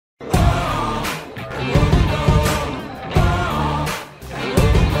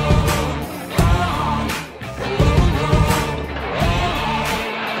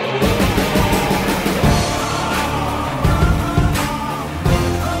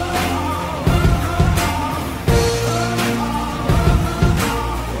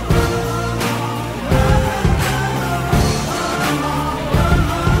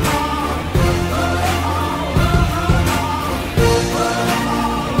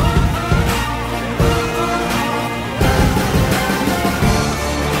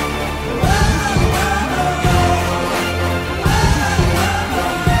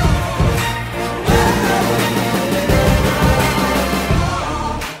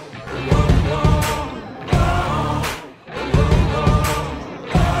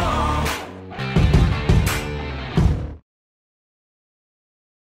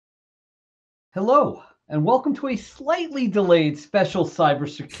Hello, and welcome to a slightly delayed special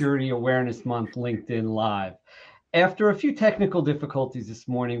Cybersecurity Awareness Month LinkedIn Live. After a few technical difficulties this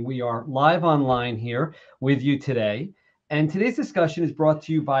morning, we are live online here with you today. And today's discussion is brought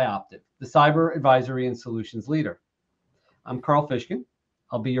to you by Optiv, the Cyber Advisory and Solutions Leader. I'm Carl Fishkin.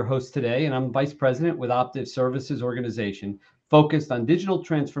 I'll be your host today, and I'm Vice President with Optiv Services Organization, focused on digital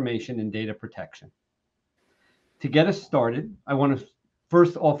transformation and data protection. To get us started, I want to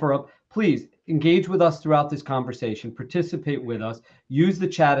first offer up, please engage with us throughout this conversation, participate with us, use the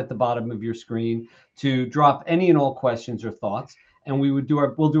chat at the bottom of your screen to drop any and all questions or thoughts, and we'll do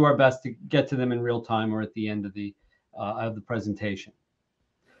our best to get to them in real time or at the end of the presentation.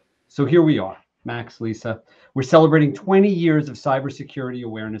 So here we are, Max, Lisa. We're celebrating 20 years of Cybersecurity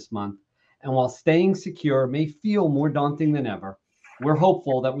Awareness Month, and while staying secure may feel more daunting than ever, we're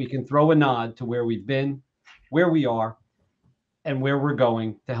hopeful that we can throw a nod to where we've been, where we are, and where we're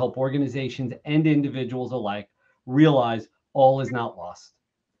going to help organizations and individuals alike realize all is not lost,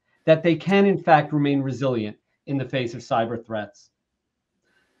 that they can in fact remain resilient in the face of cyber threats.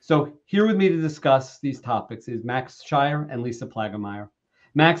 So here with me to discuss these topics is Max Shire and Lisa Plagemeyer.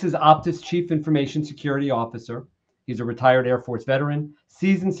 Max is Optiv's Chief Information Security Officer. He's a retired Air Force veteran,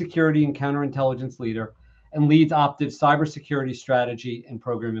 seasoned security and counterintelligence leader, and leads Optiv's cybersecurity strategy and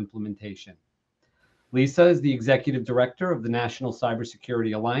program implementation. Lisa is the Executive Director of the National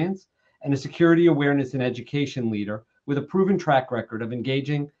Cybersecurity Alliance and a security awareness and education leader with a proven track record of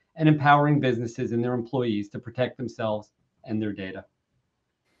engaging and empowering businesses and their employees to protect themselves and their data.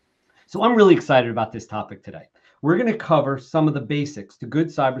 So I'm really excited about this topic today. We're going to cover some of the basics to good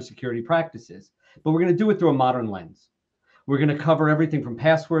cybersecurity practices, but we're going to do it through a modern lens. We're going to cover everything from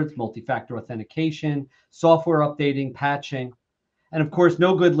passwords, multi-factor authentication, software updating, patching, and of course,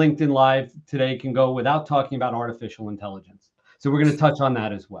 no good LinkedIn Live today can go without talking about artificial intelligence. So we're going to touch on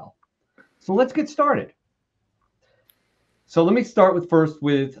that as well. So let's get started. So let me start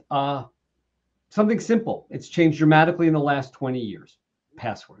with something simple. It's changed dramatically in the last 20 years,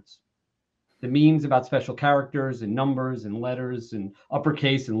 passwords. The memes about special characters and numbers and letters and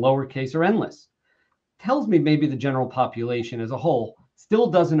uppercase and lowercase are endless. Tells me maybe the general population as a whole still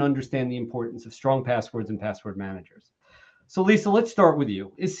doesn't understand the importance of strong passwords and password managers. So Lisa, let's start with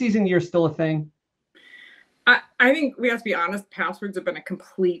you. Is season year still a thing? I think we have to be honest, passwords have been a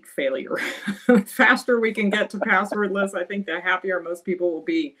complete failure. The faster we can get to passwordless, I think the happier most people will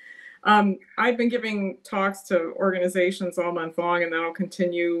be. I've been giving talks to organizations all month long, and that'll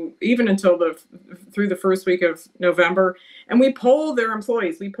continue even until through the first week of November. And we poll their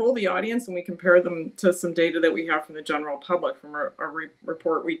employees, we poll the audience, and we compare them to some data that we have from the general public from a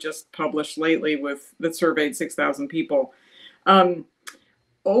report we just published lately that surveyed 6,000 people.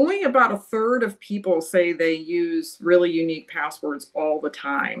 Only about a third of people say they use really unique passwords all the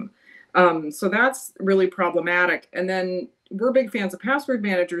time. So that's really problematic. And then we're big fans of password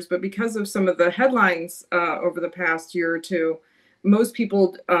managers, but because of some of the headlines over the past year or two, most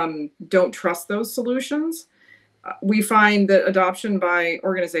people don't trust those solutions. We find that adoption by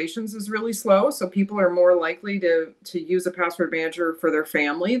organizations is really slow. So people are more likely to use a password manager for their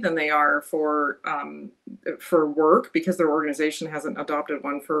family than they are for work because their organization hasn't adopted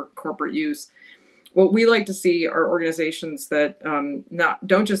one for corporate use. What we like to see are organizations that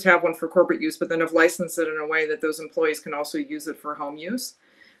don't just have one for corporate use, but then have licensed it in a way that those employees can also use it for home use.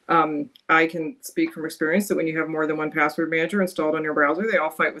 I can speak from experience that when you have more than one password manager installed on your browser, they all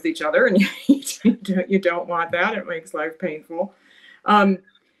fight with each other, and you don't want that. It makes life painful. And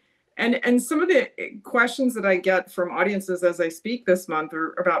some of the questions that I get from audiences as I speak this month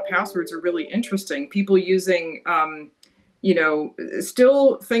about passwords are really interesting. People using,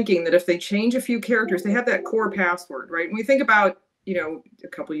 still thinking that if they change a few characters, they have that core password, right? When we think about, a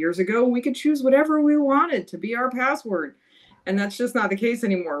couple of years ago, we could choose whatever we wanted to be our password. And that's just not the case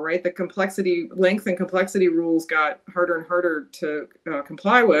anymore, right? The length and complexity rules got harder and harder to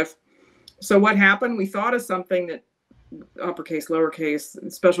comply with. So what happened? We thought of something that uppercase,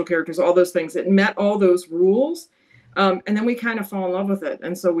 lowercase, special characters, all those things. It met all those rules. And then we kind of fall in love with it.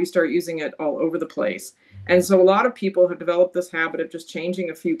 And so we start using it all over the place. And so a lot of people have developed this habit of just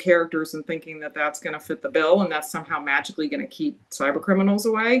changing a few characters and thinking that that's going to fit the bill and that's somehow magically going to keep cyber criminals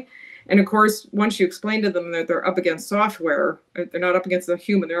away. And of course, once you explain to them that they're up against software, they're not up against a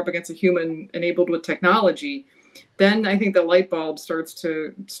human, they're up against a human enabled with technology, then I think the light bulb starts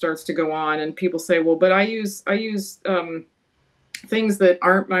to go on, and people say, well, but I use things that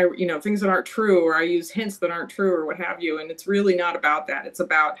aren't things that aren't true, or I use hints that aren't true, or what have you. And it's really not about that. It's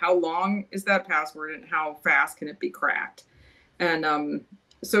about how long is that password and how fast can it be cracked. And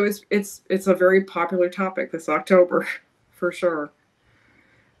so it's a very popular topic this October, for sure.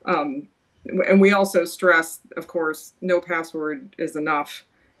 And we also stress, of course, no password is enough.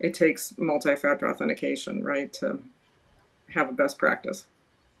 It takes multi-factor authentication, right, to have a best practice.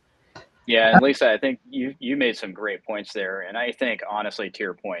 Yeah, and Lisa, I think you made some great points there. And I think honestly, to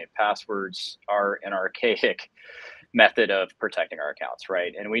your point, passwords are an archaic method of protecting our accounts,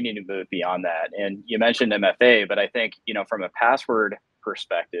 right? And we need to move beyond that. And you mentioned MFA, but I think, from a password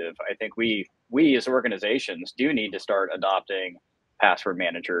perspective, I think we as organizations do need to start adopting password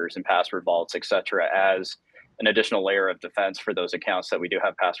managers and password vaults, et cetera, as an additional layer of defense for those accounts that we do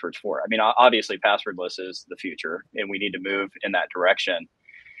have passwords for. I mean, obviously passwordless is the future and we need to move in that direction.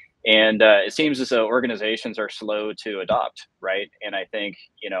 And it seems as though organizations are slow to adopt, right? And I think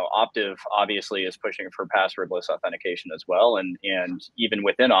Optiv obviously is pushing for passwordless authentication as well, and even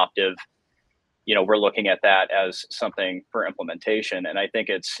within Optiv, we're looking at that as something for implementation. And I think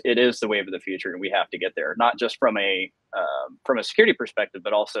it is the wave of the future, and we have to get there, not just from a security perspective,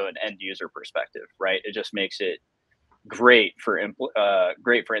 but also an end user perspective, right? It just makes it great for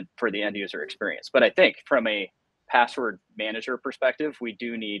the end user experience. But I think from a password manager perspective, we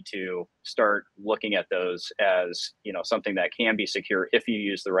do need to start looking at those as something that can be secure if you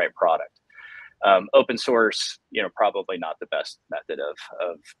use the right product. Open source, probably not the best method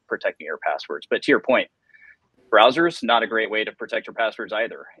of protecting your passwords. But to your point, browsers, not a great way to protect your passwords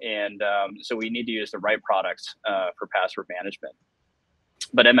either. And so we need to use the right products for password management.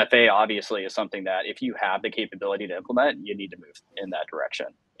 But MFA obviously is something that if you have the capability to implement, you need to move in that direction.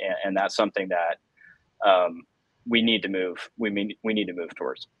 And that's something that we need to move. We need to move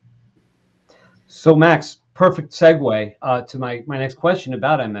towards. So Max, perfect segue to my next question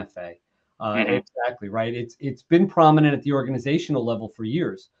about MFA. Exactly right. It's been prominent at the organizational level for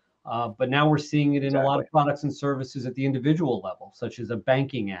years, but now we're seeing it in a lot of products and services at the individual level, such as a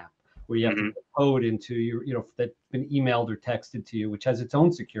banking app where you have to put code into your that's been emailed or texted to you, which has its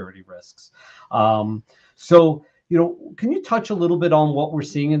own security risks. So can you touch a little bit on what we're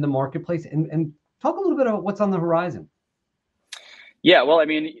seeing in the marketplace and talk a little bit about what's on the horizon? Yeah, well, I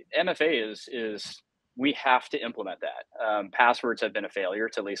mean, MFA is we have to implement that. Passwords have been a failure,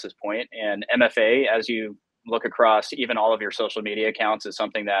 to Lisa's point, and MFA, as you look across even all of your social media accounts, is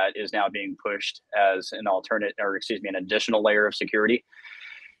something that is now being pushed as an alternate, or excuse me, an additional layer of security.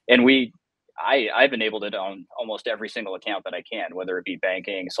 And I've enabled it on almost every single account that I can, whether it be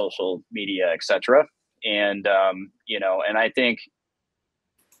banking, social media, etc. And and I think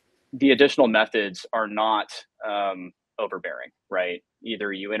the additional methods are not overbearing, right?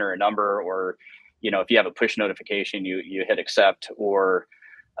 Either you enter a number, or if you have a push notification, you hit accept, or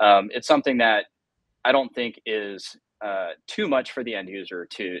it's something that I don't think is too much for the end user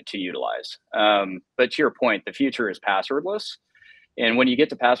to utilize. But to your point, the future is passwordless. And when you get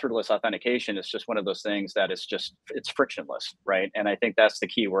to passwordless authentication, it's just one of those things that it's frictionless, right? And I think that's the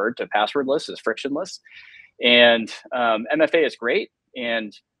key word to passwordless is frictionless. And MFA is great,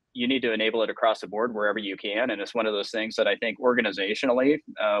 and you need to enable it across the board wherever you can. And it's one of those things that I think organizationally,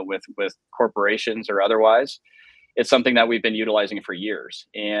 with corporations or otherwise, it's something that we've been utilizing for years.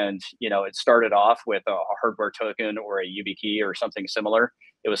 And it started off with a hardware token or a YubiKey or something similar.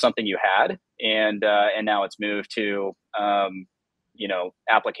 It was something you had, and now it's moved to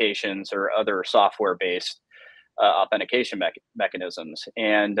applications or other software-based authentication mechanisms.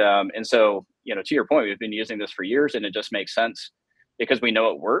 And so to your point, we've been using this for years, and it just makes sense because we know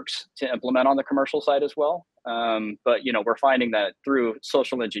it works to implement on the commercial side as well. But we're finding that through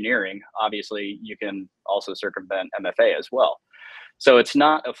social engineering, obviously you can also circumvent MFA as well. So it's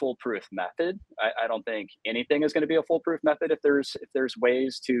not a foolproof method. I don't think anything is going to be a foolproof method if there's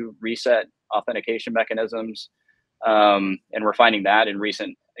ways to reset authentication mechanisms. And we're finding that in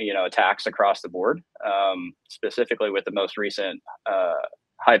recent attacks across the board, specifically with the most recent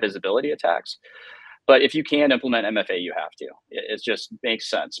high visibility attacks. But if you can implement MFA, you have to. It just makes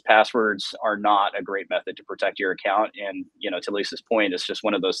sense. Passwords are not a great method to protect your account. And, to Lisa's point, it's just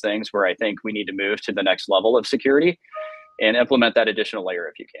one of those things where I think we need to move to the next level of security and implement that additional layer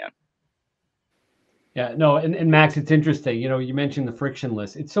if you can. Yeah, no, and Max, it's interesting. You mentioned the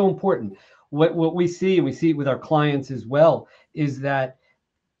frictionless. It's so important. What we see, and we see it with our clients as well, is that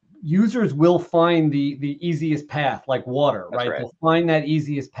users will find the easiest path, like water, right? They'll find that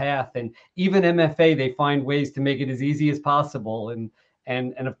easiest path, and even MFA, they find ways to make it as easy as possible.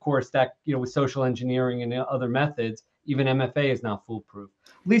 And of course, that with social engineering and other methods, even MFA is not foolproof.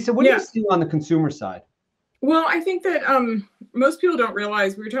 Lisa, what do you see on the consumer side? Well, I think that most people don't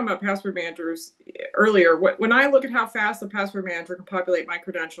realize, we were talking about password managers earlier. When I look at how fast the password manager can populate my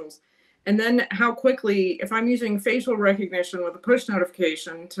credentials, and then how quickly, if I'm using facial recognition with a push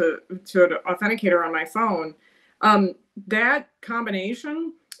notification to an authenticator on my phone, that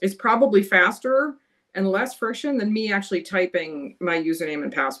combination is probably faster and less friction than me actually typing my username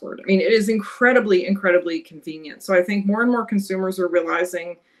and password. I mean, it is incredibly, incredibly convenient. So I think more and more consumers are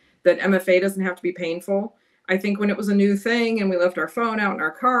realizing that MFA doesn't have to be painful. I think when it was a new thing and we left our phone out in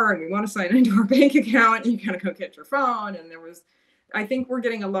our car and we want to sign into our bank account, and you kind of go get your phone, and I think we're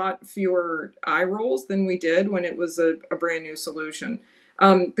getting a lot fewer eye rolls than we did when it was a brand new solution.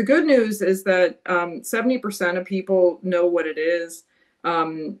 The good news is that 70% of people know what it is.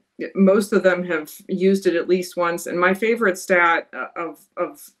 Most of them have used it at least once. And my favorite stat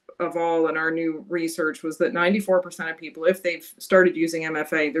of all in our new research was that 94% of people, if they've started using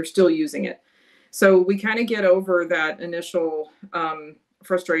MFA, they're still using it. So we kind of get over that initial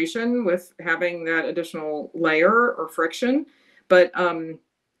frustration with having that additional layer or friction. But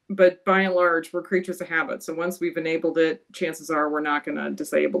by and large, we're creatures of habit. So once we've enabled it, chances are we're not going to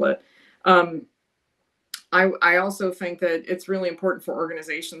disable it. I also think that it's really important for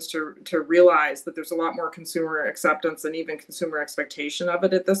organizations to realize that there's a lot more consumer acceptance and even consumer expectation of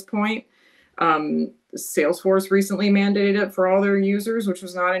it at this point. Salesforce recently mandated it for all their users, which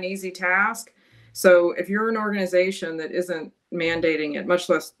was not an easy task. So if you're an organization that isn't mandating it, much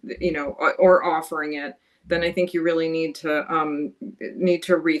less, or offering it, then I think you really need to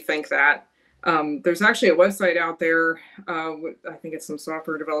rethink that. There's actually a website out there. I think it's some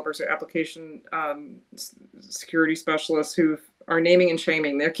software developers or application security specialists who are naming and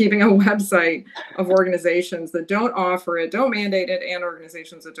shaming. They're keeping a website of organizations that don't offer it, don't mandate it, and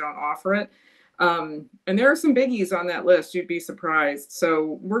organizations that don't offer it. And there are some biggies on that list. You'd be surprised.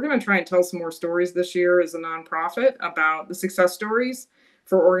 So we're going to try and tell some more stories this year as a nonprofit about the success stories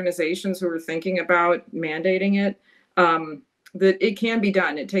for organizations who are thinking about mandating it. That it can be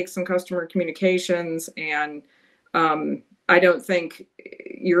done. It takes some customer communications, and I don't think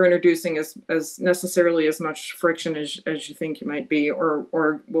you're introducing as necessarily as much friction as you think you might be, or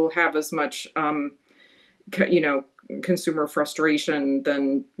will have as much consumer frustration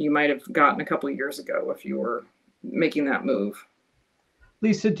than you might have gotten a couple of years ago if you were making that move.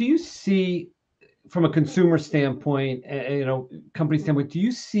 Lisa, do you see, from a consumer standpoint, company standpoint, do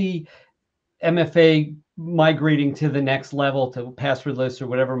you see MFA migrating to the next level, to passwordless or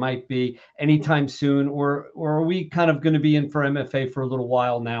whatever it might be, anytime soon, or are we kind of going to be in for MFA for a little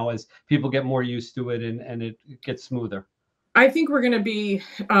while now as people get more used to it and it gets smoother? I think we're going to be,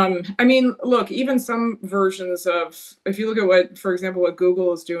 look, even some versions of, if you look at what, for example, what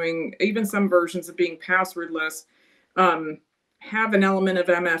Google is doing, even some versions of being passwordless have an element of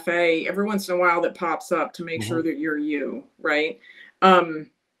MFA every once in a while that pops up to make sure that you're you, right?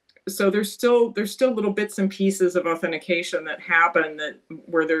 So there's still little bits and pieces of authentication that happen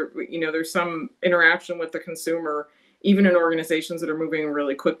where there's some interaction with the consumer, even in organizations that are moving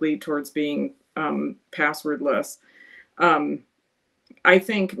really quickly towards being passwordless. I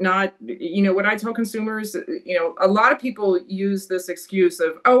think not, what I tell consumers, a lot of people use this excuse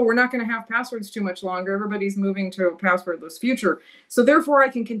of, oh, we're not going to have passwords too much longer. Everybody's moving to a passwordless future. So therefore I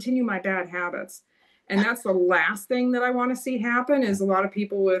can continue my bad habits. And that's the last thing that I want to see happen, is a lot of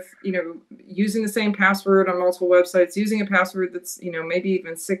people with, using the same password on multiple websites, using a password that's, maybe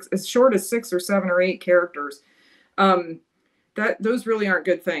even as short as 6 or 7 or 8 characters. Those really aren't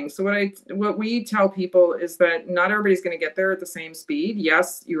good things. So what we tell people is that not everybody's going to get there at the same speed.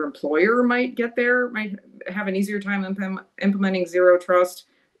 Yes, your employer might get there, might have an easier time implementing zero trust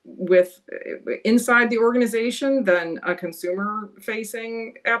with inside the organization than a consumer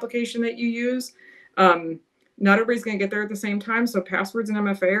facing application that you use. Not everybody's going to get there at the same time. So passwords and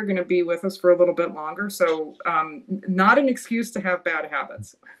MFA are going to be with us for a little bit longer. So not an excuse to have bad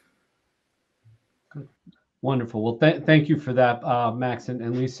habits. Wonderful. Well, thank you for that, Max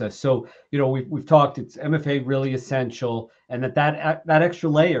and Lisa. So, we've talked, it's MFA really essential, and that extra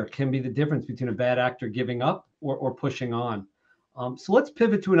layer can be the difference between a bad actor giving up or pushing on. So let's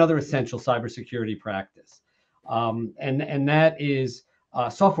pivot to another essential cybersecurity practice. And that is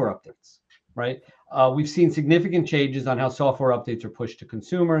software updates, right? We've seen significant changes on how software updates are pushed to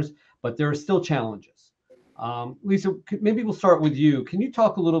consumers, but there are still challenges. Lisa, maybe we'll start with you. Can you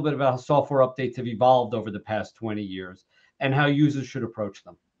talk a little bit about how software updates have evolved over the past 20 years and how users should approach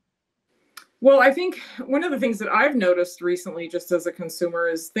them? Well, I think one of the things that I've noticed recently, just as a consumer,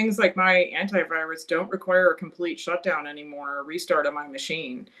 is things like my antivirus don't require a complete shutdown anymore, or restart of my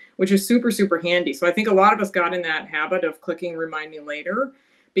machine, which is super, super handy. So I think a lot of us got in that habit of clicking remind me later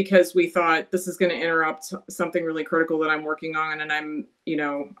because we thought this is going to interrupt something really critical that I'm working on, and I'm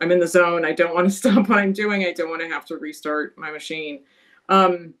in the zone. I don't want to stop what I'm doing. I don't want to have to restart my machine.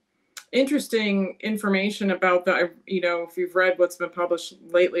 interesting information about the, if you've read what's been published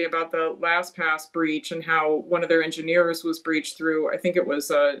lately about the LastPass breach and how one of their engineers was breached through, I think it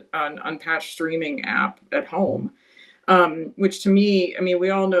was an unpatched streaming app at home. Which to me, I mean, we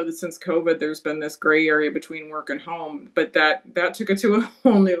all know that since COVID, there's been this gray area between work and home, but that took it to a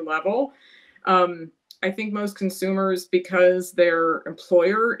whole new level. I think most consumers, because their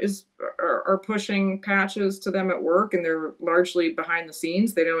employer are pushing patches to them at work, and they're largely behind the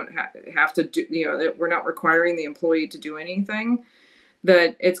scenes. They don't have to do, that we're not requiring the employee to do anything.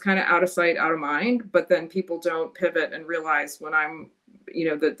 That it's kind of out of sight, out of mind. But then people don't pivot and realize when I'm,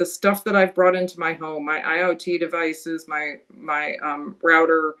 the stuff that I've brought into my home, my IoT devices, my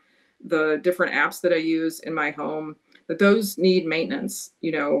router, the different apps that I use in my home, that those need maintenance.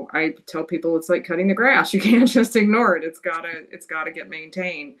 I tell people it's like cutting the grass. You can't just ignore it. It's gotta get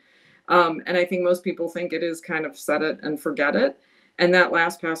maintained. And I think most people think it is kind of set it and forget it. And that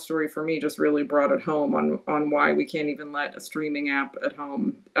LastPass story for me just really brought it home on why we can't even let a streaming app at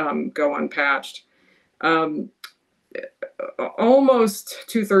home go unpatched. Almost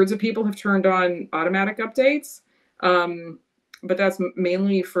 2/3 of people have turned on automatic updates, but that's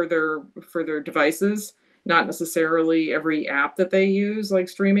mainly for their devices, not necessarily every app that they use, like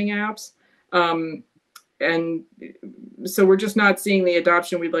streaming apps. And so we're just not seeing the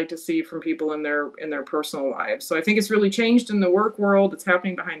adoption we'd like to see from people in their personal lives. So I think it's really changed in the work world. It's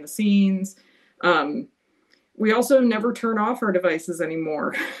happening behind the scenes. We also never turn off our devices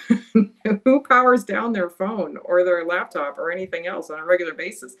anymore. Who powers down their phone or their laptop or anything else on a regular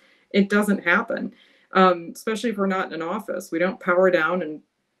basis? It doesn't happen, especially if we're not in an office. We don't power down and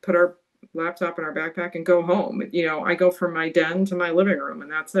put our laptop in our backpack and go home. I go from my den to my living room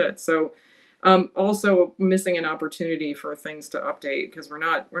and that's it. So also missing an opportunity for things to update because we're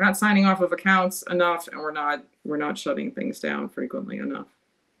not signing off of accounts enough, and we're not shutting things down frequently enough.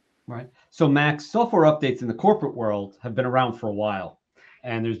 Right. So Max, software updates in the corporate world have been around for a while,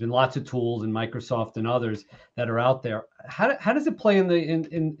 and there's been lots of tools in Microsoft and others that are out there. How does it play in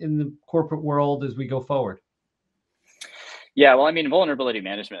the corporate world as we go forward? Yeah, well, I mean, vulnerability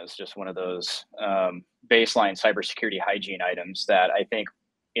management is just one of those baseline cybersecurity hygiene items that I think,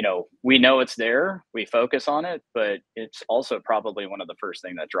 we know it's there, we focus on it, but it's also probably one of the first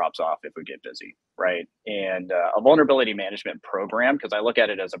thing that drops off if we get busy, right? And a vulnerability management program, because I look at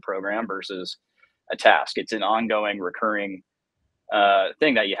it as a program versus a task. It's an ongoing, recurring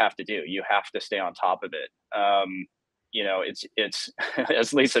thing that you have to do. You have to stay on top of it. It's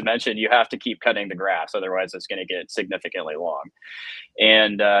as Lisa mentioned, you have to keep cutting the grass, otherwise it's going to get significantly long.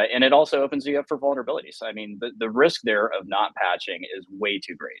 And it also opens you up for vulnerabilities. I mean, the risk there of not patching is way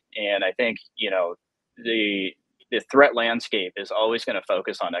too great. And I think the threat landscape is always going to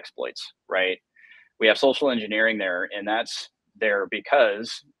focus on exploits, right? We have social engineering there, and that's there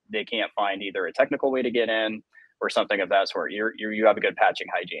because they can't find either a technical way to get in or something of that sort. You have a good patching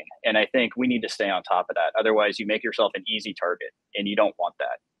hygiene, and I think we need to stay on top of that. Otherwise, you make yourself an easy target, and you don't want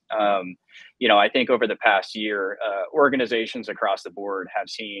that. I think over the past year, organizations across the board have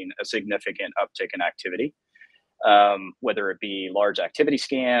seen a significant uptick in activity, whether it be large activity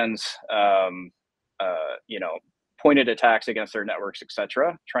scans, pointed attacks against their networks, et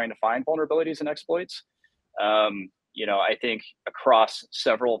cetera, trying to find vulnerabilities and exploits. I think across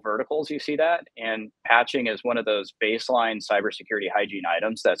several verticals, you see that, and patching is one of those baseline cybersecurity hygiene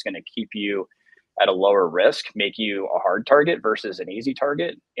items that's going to keep you at a lower risk, make you a hard target versus an easy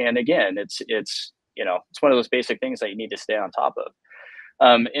target. And again, it's one of those basic things that you need to stay on top of.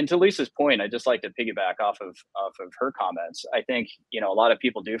 And to Lisa's point, I'd just like to piggyback off of her comments. I think, a lot of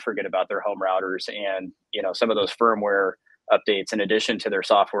people do forget about their home routers and, some of those firmware updates in addition to their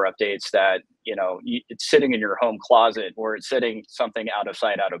software updates that, it's sitting in your home closet or it's sitting something out of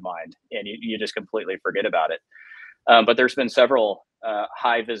sight, out of mind, and you just completely forget about it. But there's been several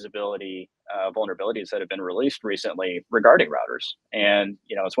high visibility vulnerabilities that have been released recently regarding routers. And,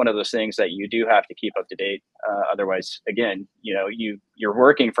 it's one of those things that you do have to keep up to date. Otherwise, again, you're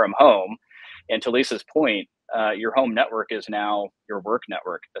working from home. And to Lisa's point, your home network is now your work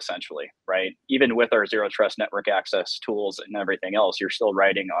network, essentially, right? Even with our zero trust network access tools and everything else, you're still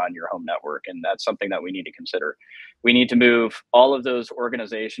writing on your home network. And that's something that we need to consider. We need to move all of those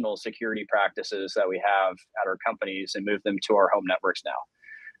organizational security practices that we have at our companies and move them to our home networks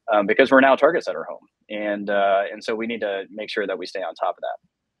now, because we're now targets at our home. And so we need to make sure that we stay on top of that.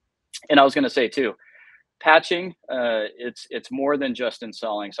 And I was going to say too, patching, it's more than just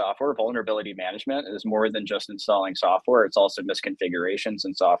installing software. Vulnerability management is more than just installing software. It's also misconfigurations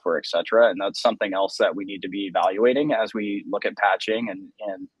in software, et cetera. And that's something else that we need to be evaluating as we look at patching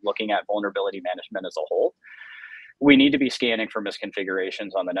and looking at vulnerability management as a whole. we need to be scanning for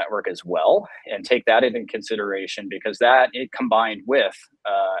misconfigurations on the network as well, and take that into consideration, because that, it combined with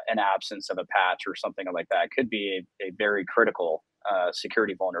an absence of a patch or something like that, could be a very critical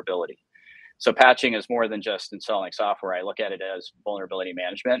security vulnerability. So patching is more than just installing software. I look at it as vulnerability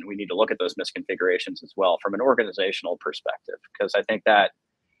management. We need to look at those misconfigurations as well from an organizational perspective, because I think that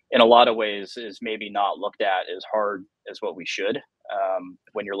in a lot of ways is maybe not looked at as hard as what we should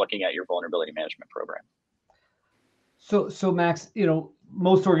when you're looking at your vulnerability management program. So Max,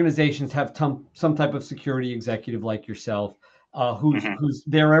 most organizations have some type of security executive like yourself, who's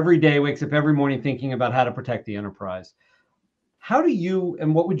there every day, wakes up every morning thinking about how to protect the enterprise. How do you,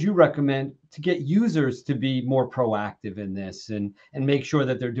 and what would you recommend to get users to be more proactive in this and make sure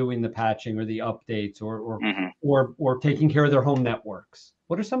that they're doing the patching or the updates or taking care of their home networks?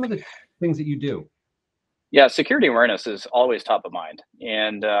 What are some of the things that you do? Yeah, security awareness is always top of mind.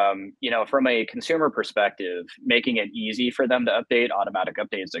 And, from a consumer perspective, making it easy for them to update, automatic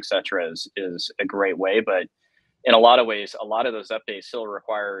updates, et cetera, is a great way. But in a lot of ways, a lot of those updates still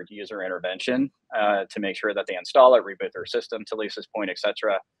require user intervention to make sure that they install it, reboot their system, to Lisa's point, et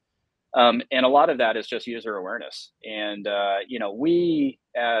cetera. And a lot of that is just user awareness. And we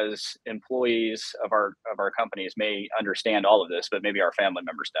as employees of our companies may understand all of this, but maybe our family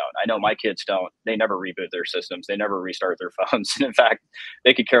members don't. I know my kids don't. They never reboot their systems. They never restart their phones. And in fact,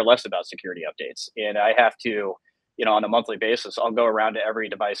 they could care less about security updates. And I have to, on a monthly basis, I'll go around to every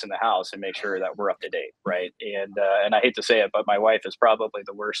device in the house and make sure that we're up to date, right? And I hate to say it, but my wife is probably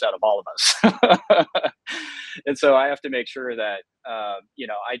the worst out of all of us. And so I have to make sure that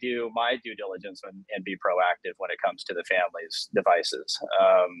I do my due diligence and be proactive when it comes to the family's devices.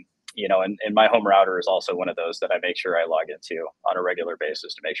 And my home router is also one of those that I make sure I log into on a regular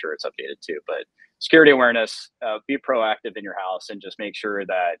basis to make sure it's updated too. But security awareness, be proactive in your house and just make sure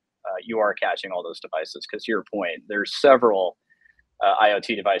that you are catching all those devices. Because to your point, there's several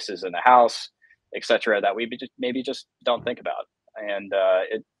IoT devices in the house, et cetera, that we maybe just don't think about. And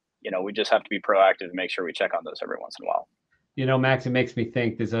we just have to be proactive and make sure we check on those every once in a while. Max, it makes me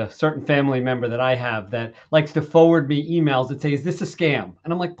think there's a certain family member that I have that likes to forward me emails that say, "Is this a scam?"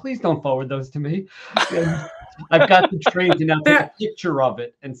 And I'm like, please don't forward those to me. I've got the train to now take a picture of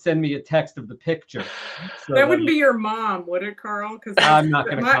it and send me a text of the picture. So that wouldn't be your mom, would it, Carl? Because I'm not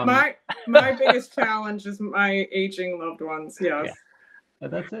going to comment. My biggest challenge is my aging loved ones. Yes. Yeah.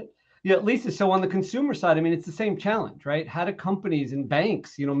 That's it. Yeah, Lisa, so on the consumer side, I mean, it's the same challenge, right? How do companies and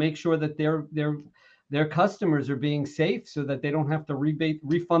banks, make sure that their customers are being safe so that they don't have to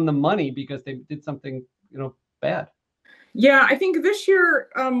refund the money because they did something, bad? Yeah, I think this year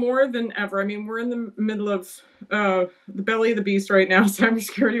more than ever. I mean, we're in the middle of the belly of the beast right now,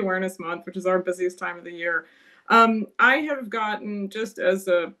 Cybersecurity Awareness Month, which is our busiest time of the year. I have gotten, just as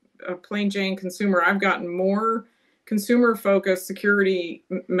a plain Jane consumer, I've gotten more consumer-focused security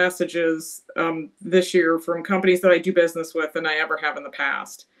messages this year from companies that I do business with than I ever have in the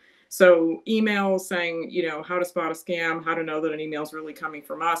past. So emails saying, how to spot a scam, how to know that an email is really coming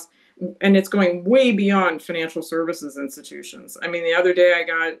from us. And it's going way beyond financial services institutions. I mean, the other day I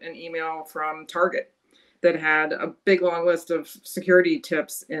got an email from Target that had a big long list of security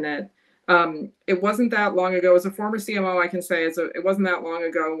tips in it. It wasn't that long ago. As a former CMO, I can say it wasn't that long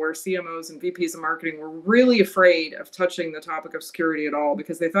ago where CMOs and VPs of marketing were really afraid of touching the topic of security at all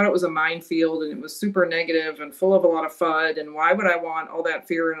because they thought it was a minefield and it was super negative and full of a lot of FUD. And why would I want all that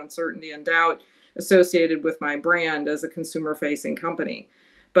fear and uncertainty and doubt associated with my brand as a consumer-facing company?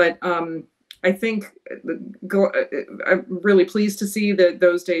 But I think I'm really pleased to see that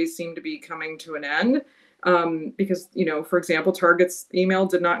those days seem to be coming to an end. Because, for example, Target's email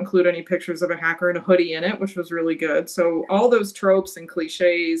did not include any pictures of a hacker in a hoodie in it, which was really good. So all those tropes and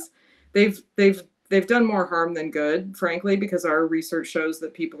cliches, they've done more harm than good, frankly, because our research shows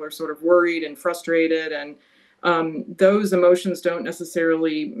that people are sort of worried and frustrated, and those emotions don't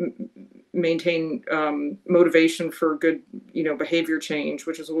necessarily maintain motivation for good, behavior change,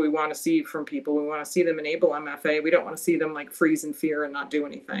 which is what we want to see from people. We want to see them enable MFA. We don't want to see them freeze in fear and not do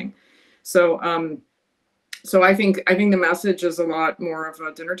anything. So I think the message is a lot more of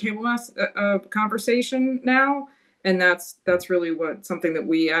a dinner table conversation now, and that's really something that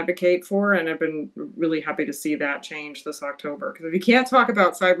we advocate for. And I've been really happy to see that change this October. Because if you can't talk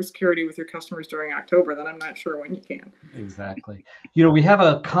about cybersecurity with your customers during October, then I'm not sure when you can. Exactly. We have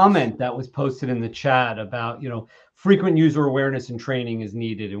a comment that was posted in the chat about frequent user awareness and training is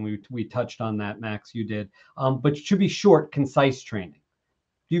needed, and we touched on that, Max. You did, but it should be short, concise training.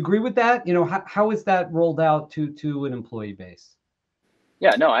 Do you agree with that? How is that rolled out to an employee base?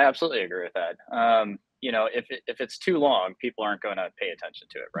 Yeah, no, I absolutely agree with that. If it's too long, people aren't going to pay attention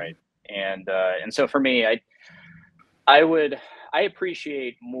to it, right? And so for me, I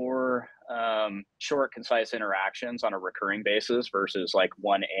appreciate more short, concise interactions on a recurring basis versus like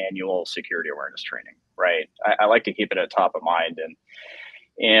one annual security awareness training, right? I like to keep it at top of mind,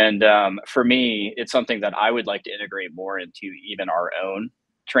 and for me, it's something that I would like to integrate more into even our own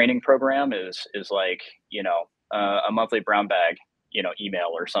training program. Is like, a monthly brown bag, email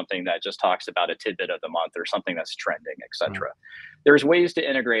or something that just talks about a tidbit of the month or something that's trending, etc. There's ways to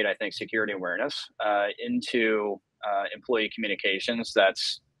integrate, I think, security awareness into employee communications.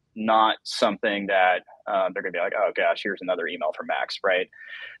 That's not something that they're going to be like, oh gosh, here's another email from Max, right?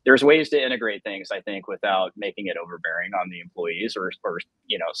 There's ways to integrate things, I think, without making it overbearing on the employees or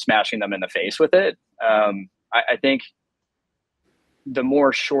smashing them in the face with it. I think the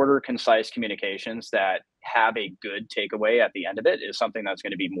more shorter, concise communications that have a good takeaway at the end of it is something that's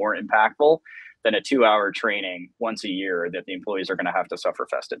going to be more impactful than a 2-hour training once a year that the employees are going to have to suffer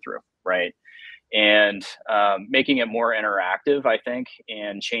fested through, right? And making it more interactive, I think,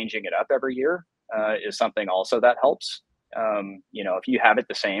 and changing it up every year is something also that helps. If you have it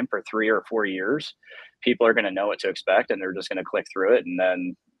the same for 3 or 4 years, people are going to know what to expect, and they're just going to click through it and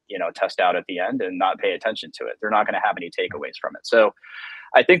then test out at the end and not pay attention to it. They're not going to have any takeaways from it. So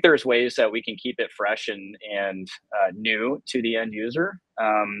I think there's ways that we can keep it fresh and new to the end user,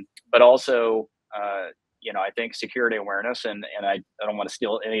 but also I think security awareness, and I don't want to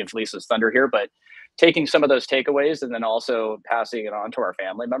steal any of Lisa's thunder here, but taking some of those takeaways and then also passing it on to our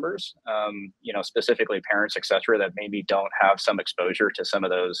family members, specifically parents, et cetera, that maybe don't have some exposure to some of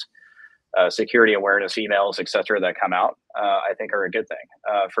those security awareness emails, et cetera, that come out, I think are a good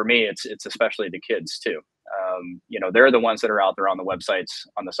thing. For me, it's especially the kids too. They're the ones that are out there on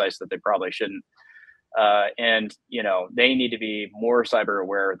the sites that they probably shouldn't. And they need to be more cyber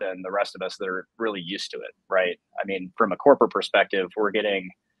aware than the rest of us that are really used to it, right? I mean, from a corporate perspective, we're getting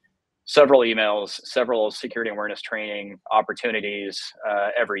several emails, several security awareness training opportunities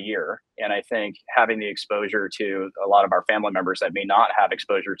every year. And I think having the exposure to a lot of our family members that may not have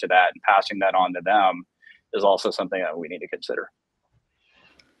exposure to that and passing that on to them is also something that we need to consider.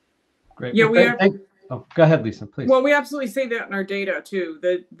 Great. Yeah, Oh, go ahead, Lisa, please. Well, we absolutely say that in our data too.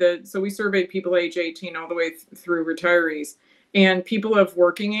 So we surveyed people age 18 all the way through retirees, and people of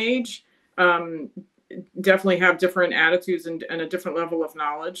working age definitely have different attitudes and a different level of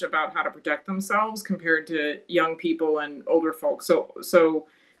knowledge about how to protect themselves compared to young people and older folks. So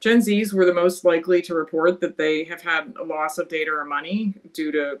Gen Zs were the most likely to report that they have had a loss of data or money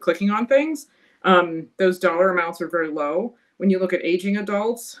due to clicking on things. Those dollar amounts are very low. When you look at aging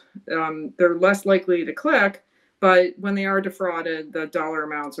adults, they're less likely to click, but when they are defrauded, the dollar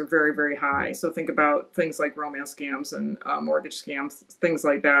amounts are very, very high. So think about things like romance scams and mortgage scams, things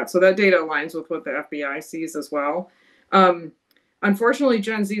like that. So that data aligns with what the FBI sees as well. Unfortunately,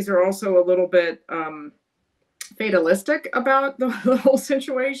 Gen Zs are also a little bit fatalistic about the whole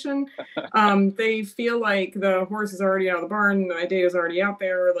situation. They feel like the horse is already out of the barn, my data is already out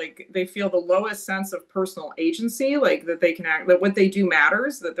there. Like they feel the lowest sense of personal agency, like that they can act, that what they do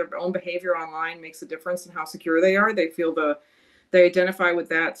matters, that their own behavior online makes a difference in how secure they are. They feel they identify with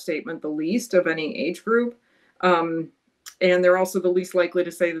that statement the least of any age group. And they're also the least likely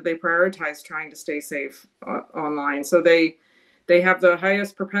to say that they prioritize trying to stay safe online. So they have the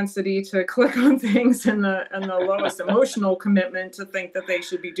highest propensity to click on things and the lowest emotional commitment to think that they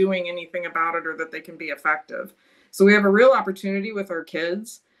should be doing anything about it or that they can be effective. So we have a real opportunity with our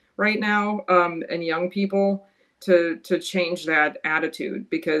kids right now and young people to change that attitude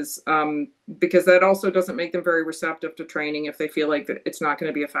because that also doesn't make them very receptive to training if they feel like that it's not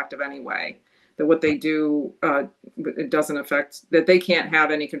going to be effective anyway. That what they do, it doesn't affect, that they can't have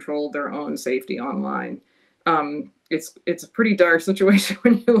any control of their own safety online. It's a pretty dire situation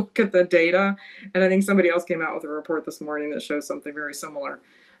when you look at the data. And I think somebody else came out with a report this morning that shows something very similar.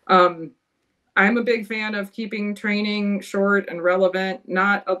 I'm a big fan of keeping training short and relevant.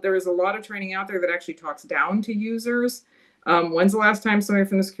 There is a lot of training out there that actually talks down to users. When's the last time somebody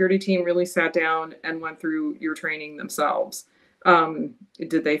from the security team really sat down and went through your training themselves?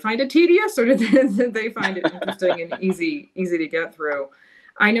 Did they find it tedious, or did they find it interesting and easy to get through?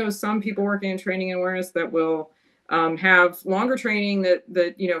 I know some people working in training and awareness that will have longer training that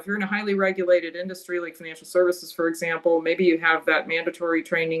if you're in a highly regulated industry like financial services, for example, maybe you have that mandatory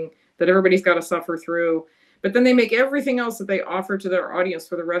training that everybody's got to suffer through, but then they make everything else that they offer to their audience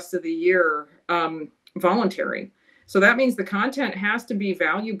for the rest of the year voluntary. So that means the content has to be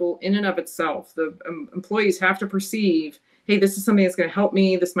valuable in and of itself. The employees have to perceive, hey, this is something that's going to help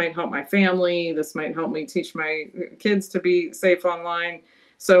me. This might help my family. This might help me teach my kids to be safe online.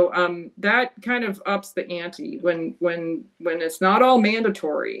 So that kind of ups the ante when it's not all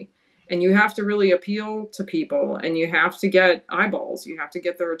mandatory And you have to really appeal to people, and you have to get eyeballs. You have to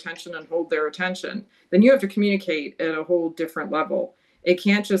get their attention and hold their attention. Then you have to communicate at a whole different level. It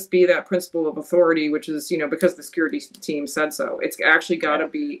can't just be that principle of authority, which is, because the security team said so. It's actually got to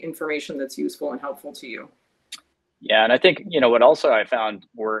be information that's useful and helpful to you. Yeah, and I think, what also I found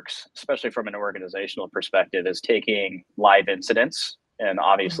works, especially from an organizational perspective, is taking live incidents and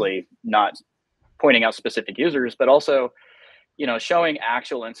obviously not pointing out specific users, but also, showing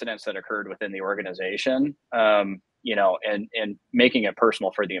actual incidents that occurred within the organization, and making it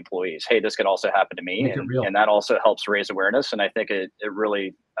personal for the employees. Hey, this could also happen to me. Make it real. And that also helps raise awareness. And I think it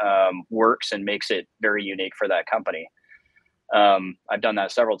really works and makes it very unique for that company. I've done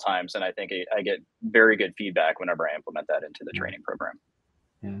that several times, and I think I get very good feedback whenever I implement that into the training program.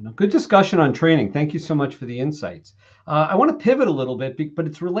 Yeah, no, good discussion on training. Thank you so much for the insights. I want to pivot a little bit, but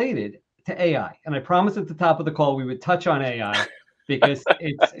it's related to AI. And I promised at the top of the call we would touch on AI because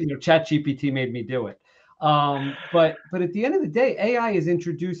it's, ChatGPT made me do it. But at the end of the day, AI is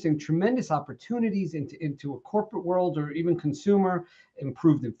introducing tremendous opportunities into a corporate world or even consumer,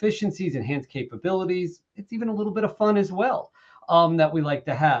 improved efficiencies, enhanced capabilities. It's even a little bit of fun as well, that we like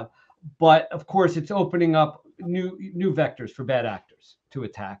to have. But of course, it's opening up new vectors for bad actors to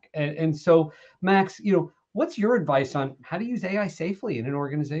attack. And so, Max, what's your advice on how to use AI safely in an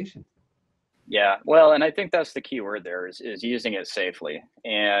organization? Yeah, well, and I think that's the key word there is using it safely.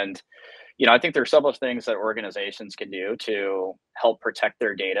 And I think there's several things that organizations can do to help protect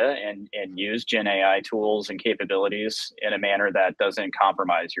their data and use Gen AI tools and capabilities in a manner that doesn't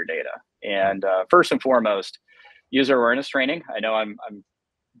compromise your data. And first and foremost, user awareness training. I know I'm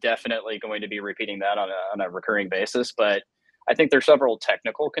definitely going to be repeating that on a recurring basis, but I think there's several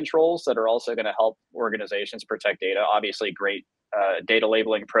technical controls that are also going to help organizations protect data. Obviously, great data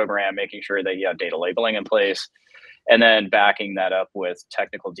labeling program, making sure that you have data labeling in place, and then backing that up with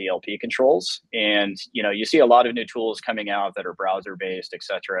technical DLP controls. And you see a lot of new tools coming out that are browser based, et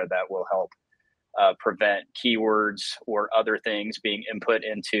cetera, that will help prevent keywords or other things being input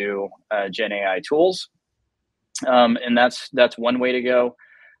into Gen AI tools. And that's one way to go.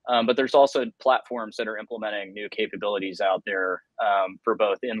 But there's also platforms that are implementing new capabilities out there for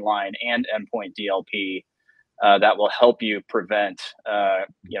both inline and endpoint DLP that will help you prevent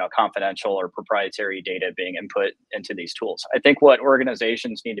confidential or proprietary data being input into these tools. I think what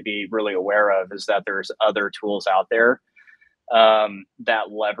organizations need to be really aware of is that there's other tools out there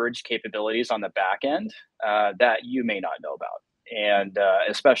that leverage capabilities on the back end that you may not know about. And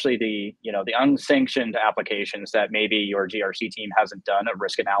especially the unsanctioned applications that maybe your GRC team hasn't done a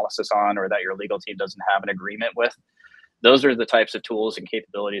risk analysis on, or that your legal team doesn't have an agreement with. Those are the types of tools and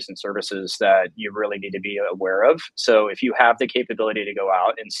capabilities and services that you really need to be aware of. So if you have the capability to go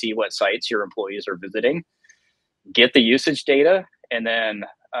out and see what sites your employees are visiting, get the usage data, and then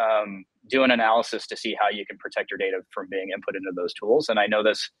do an analysis to see how you can protect your data from being input into those tools. And I know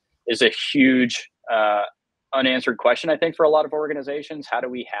this is a huge unanswered question, I think, for a lot of organizations. How do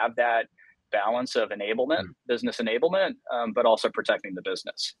we have that balance of enablement, business enablement, but also protecting the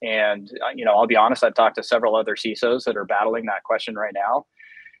business? And I'll be honest, I've talked to several other CISOs that are battling that question right now,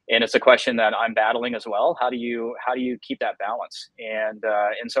 and it's a question that I'm battling as well. How do you keep that balance? And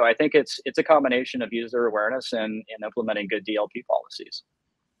so I think it's a combination of user awareness and implementing good DLP policies.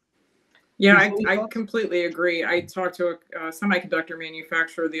 Yeah, I completely agree. I talked to a semiconductor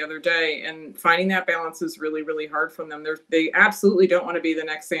manufacturer the other day, and finding that balance is really, really hard for them. They absolutely don't want to be the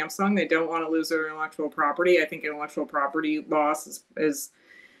next Samsung. They don't want to lose their intellectual property. I think intellectual property loss is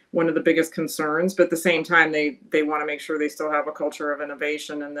one of the biggest concerns, but at the same time, they want to make sure they still have a culture of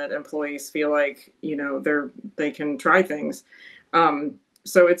innovation and that employees feel like, they can try things.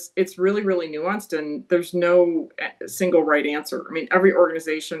 So it's really, really nuanced, and there's no single right answer. I mean, every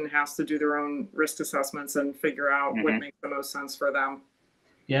organization has to do their own risk assessments and figure out what makes the most sense for them.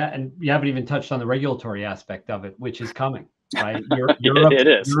 Yeah, and you haven't even touched on the regulatory aspect of it, which is coming, right? It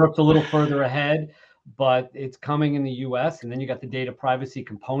is. Europe's a little further ahead, but it's coming in the US. And then you got the data privacy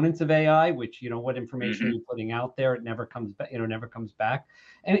components of AI, which, what information are you putting out there? It never comes back, never comes back.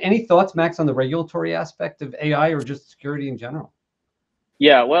 And any thoughts, Max, on the regulatory aspect of AI or just security in general?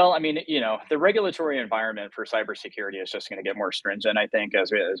 Yeah, well, I mean, the regulatory environment for cybersecurity is just going to get more stringent, I think,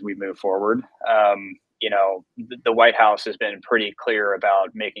 as we move forward. The White House has been pretty clear about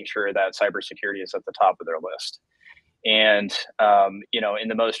making sure that cybersecurity is at the top of their list. And, in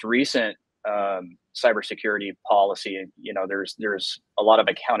the most recent cybersecurity policy, there's a lot of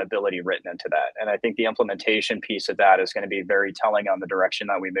accountability written into that. And I think the implementation piece of that is going to be very telling on the direction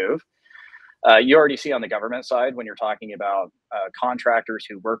that we move. You already see on the government side when you're talking about contractors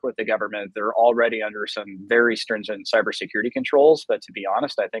who work with the government, they're already under some very stringent cybersecurity controls. But to be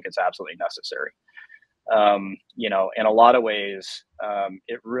honest, I think it's absolutely necessary. In a lot of ways,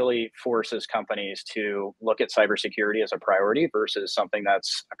 it really forces companies to look at cybersecurity as a priority versus something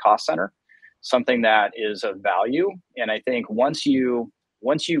that's a cost center, something that is of value. And I think once you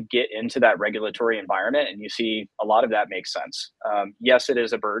get into that regulatory environment and you see a lot of that makes sense. Yes, it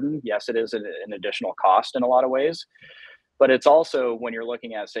is a burden. Yes, it is an additional cost in a lot of ways. But it's also, when you're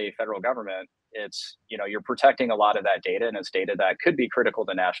looking at, say, federal government, it's, you're protecting a lot of that data, and it's data that could be critical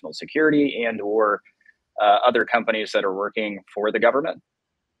to national security and or other companies that are working for the government.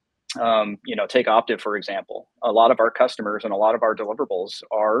 Take Optiv, for example. A lot of our customers and a lot of our deliverables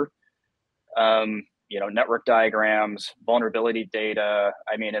are network diagrams, vulnerability data.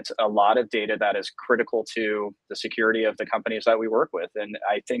 I mean, it's a lot of data that is critical to the security of the companies that we work with. And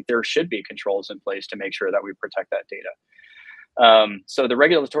I think there should be controls in place to make sure that we protect that data. So the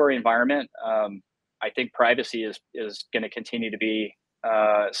regulatory environment, I think privacy is going to continue to be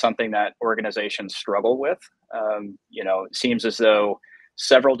something that organizations struggle with. It seems as though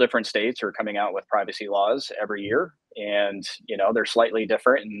several different states are coming out with privacy laws every year, and they're slightly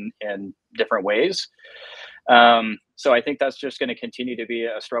different in different ways. So I think that's just going to continue to be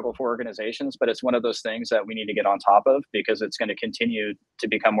a struggle for organizations, but it's one of those things that we need to get on top of, because it's going to continue to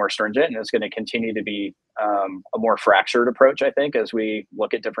become more stringent, and it's going to continue to be a more fractured approach, I think, as we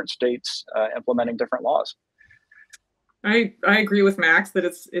look at different states implementing different laws. I agree with Max that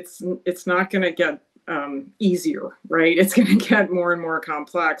it's not going to get easier, right? It's going to get more and more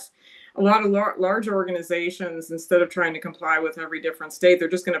complex. A lot of large organizations, instead of trying to comply with every different state, they're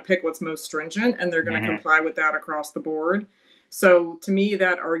just going to pick what's most stringent, and they're going to comply with that across the board. So to me,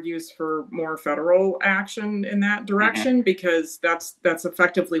 that argues for more federal action in that direction, because that's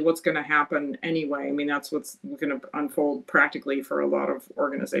effectively what's going to happen anyway. I mean, that's what's going to unfold practically for a lot of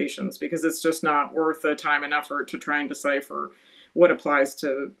organizations, because it's just not worth the time and effort to try and decipher what applies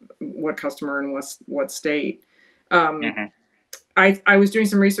to what customer and what state. I was doing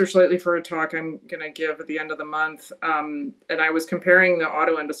some research lately for a talk I'm going to give at the end of the month, and I was comparing the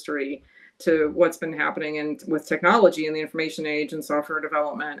auto industry to what's been happening with technology in the information age and software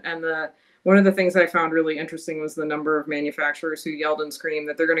development. And one of the things I found really interesting was the number of manufacturers who yelled and screamed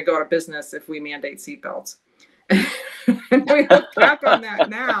that they're going to go out of business if we mandate seatbelts. And we look back on that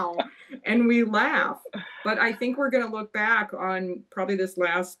now and we laugh. But I think we're going to look back on probably this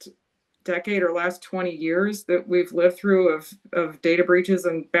last decade or last 20 years that we've lived through of data breaches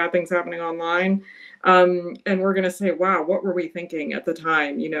and bad things happening online. And we're going to say, wow, what were we thinking at the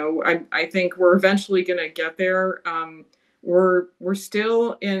time? I think we're eventually going to get there. We're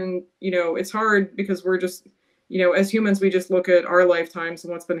still in, it's hard because we're just, as humans, we just look at our lifetimes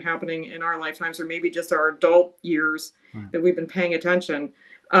and what's been happening in our lifetimes, or maybe just our adult years that we've been paying attention.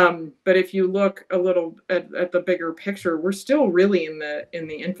 But if you look a little at the bigger picture, we're still really in the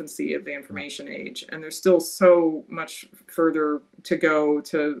infancy of the information age, and there's still so much further to go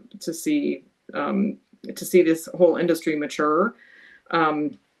to see this whole industry mature.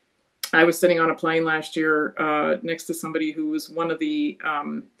 I was sitting on a plane last year next to somebody who was one of the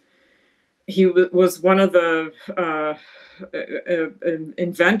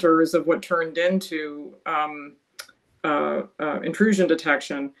inventors of what turned into intrusion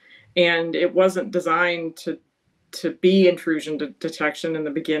detection, and it wasn't designed to be intrusion detection in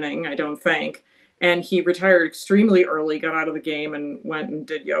the beginning, I don't think. And he retired extremely early, got out of the game, and went and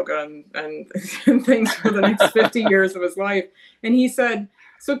did yoga and things for the next 50 years of his life. And he said,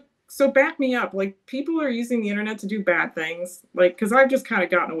 so back me up, like, people are using the internet to do bad things, like, because I've just kind of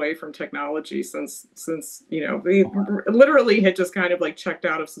gotten away from technology since we literally had just kind of like checked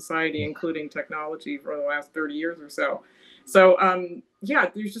out of society, including technology, for the last 30 years or so. So yeah,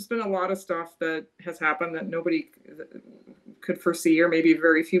 there's just been a lot of stuff that has happened that nobody could foresee, or maybe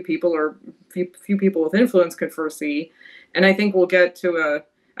very few people, or few people with influence could foresee. And I think we'll get to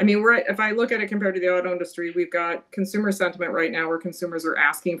if I look at it compared to the auto industry, we've got consumer sentiment right now where consumers are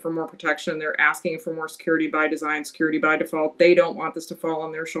asking for more protection. They're asking for more security by design, security by default. They don't want this to fall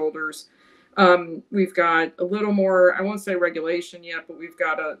on their shoulders. We've got a little more, I won't say regulation yet, but we've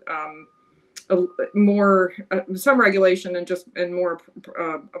got some regulation and more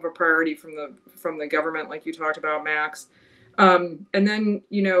of a priority from the government, like you talked about, Max. And then,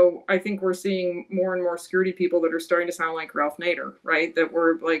 I think we're seeing more and more security people that are starting to sound like Ralph Nader, right? That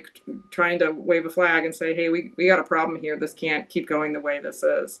we're like trying to wave a flag and say, hey, we got a problem here. This can't keep going the way this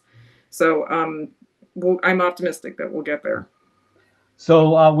is. So I'm optimistic that we'll get there.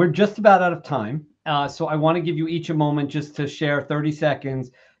 So we're just about out of time. So I want to give you each a moment just to share 30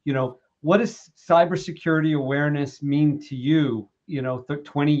 seconds. what does cybersecurity awareness mean to you,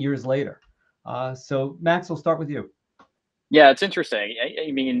 20 years later? So Max, we'll start with you. Yeah, it's interesting.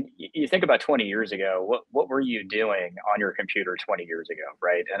 I mean, you think about 20 years ago, what were you doing on your computer 20 years ago,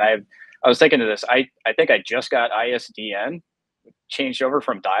 right? And I was thinking of this. I think I just got ISDN changed over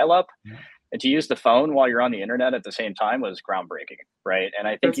from dial-up, and to use the phone while you're on the internet at the same time was groundbreaking, right? And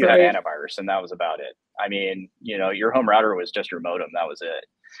I think That's you had right. antivirus, and that was about it. I mean, your home router was just your modem. That was it.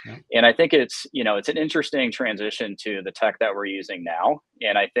 Yeah. And I think it's an interesting transition to the tech that we're using now.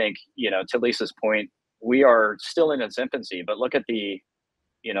 And I think, to Lisa's point, we are still in its infancy, but look at the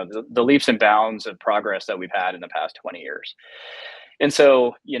leaps and bounds of progress that we've had in the past 20 years. And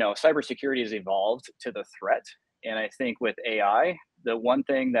so, cybersecurity has evolved to the threat. And I think with AI, the one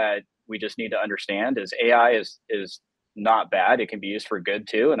thing that we just need to understand is AI is not bad. It can be used for good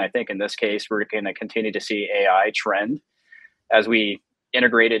too. And I think in this case, we're going to continue to see AI trend as we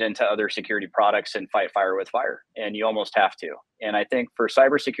integrate it into other security products and fight fire with fire. And you almost have to. And I think for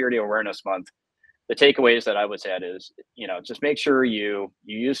Cybersecurity Awareness Month, the takeaways that I would add is, just make sure you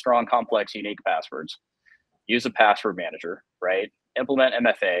use strong, complex, unique passwords, use a password manager, right? Implement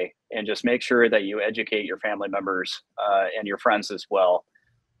MFA, and just make sure that you educate your family members and your friends as well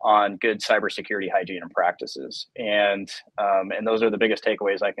on good cybersecurity hygiene and practices. And those are the biggest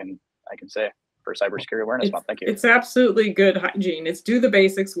takeaways I can say for Cybersecurity Awareness Month. Thank you. It's absolutely good hygiene. It's do the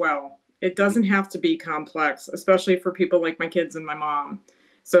basics well. It doesn't have to be complex, especially for people like my kids and my mom.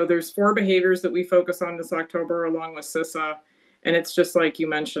 So there's 4 behaviors that we focus on this October along with CISA. And it's just like you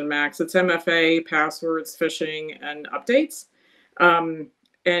mentioned, Max, it's MFA, passwords, phishing, and updates. And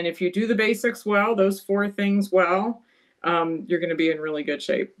if you do the basics well, those 4 things well, you're going to be in really good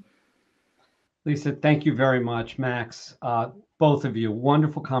shape. Lisa, thank you very much. Max, both of you,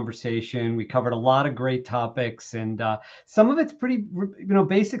 wonderful conversation. We covered a lot of great topics, and some of it's pretty,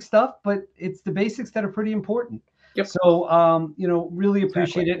 basic stuff, but it's the basics that are pretty important. Yep. So, really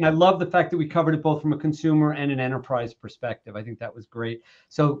appreciate it. And I love the fact that we covered it both from a consumer and an enterprise perspective. I think that was great.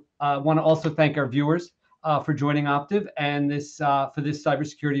 So I want to also thank our viewers for joining Optiv and for this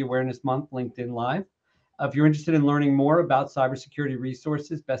Cybersecurity Awareness Month LinkedIn Live. If you're interested in learning more about cybersecurity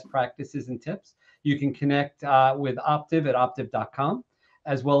resources, best practices, and tips, you can connect with Optiv at optiv.com,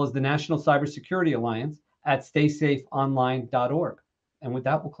 as well as the National Cybersecurity Alliance at staysafeonline.org. And with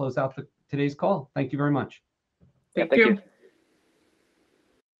that, we'll close out today's call. Thank you very much. Thank you.